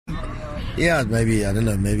Yeah, maybe, I don't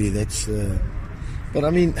know, maybe that's... but I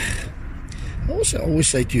mean, I always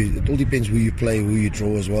say to you, it all depends who you play, who you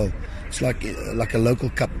draw as well. It's like a local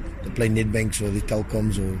cup, to play Nedbanks or the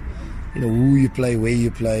Telcoms, or who you play, where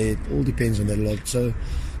you play. It all depends on that a lot. So,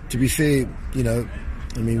 to be fair, I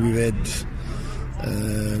mean, we've had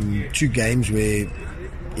 2 games where,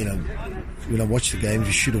 when I watched the games,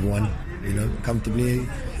 we should have won, comfortably,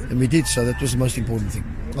 and we did. So that was the most important thing.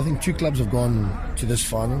 I think 2 clubs have gone to this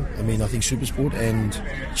final. I mean, I think SuperSport and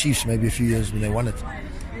Chiefs maybe a few years when they won it.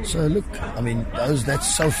 So look, I mean,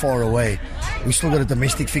 that's so far away. We still got a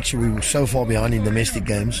domestic fixture. We were so far behind in domestic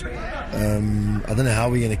games. I don't know how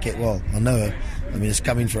we're going to get. Well, I know. I mean, it's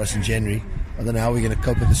coming for us in January. I don't know how we're going to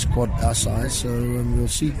cope with the squad our size. So we'll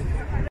see.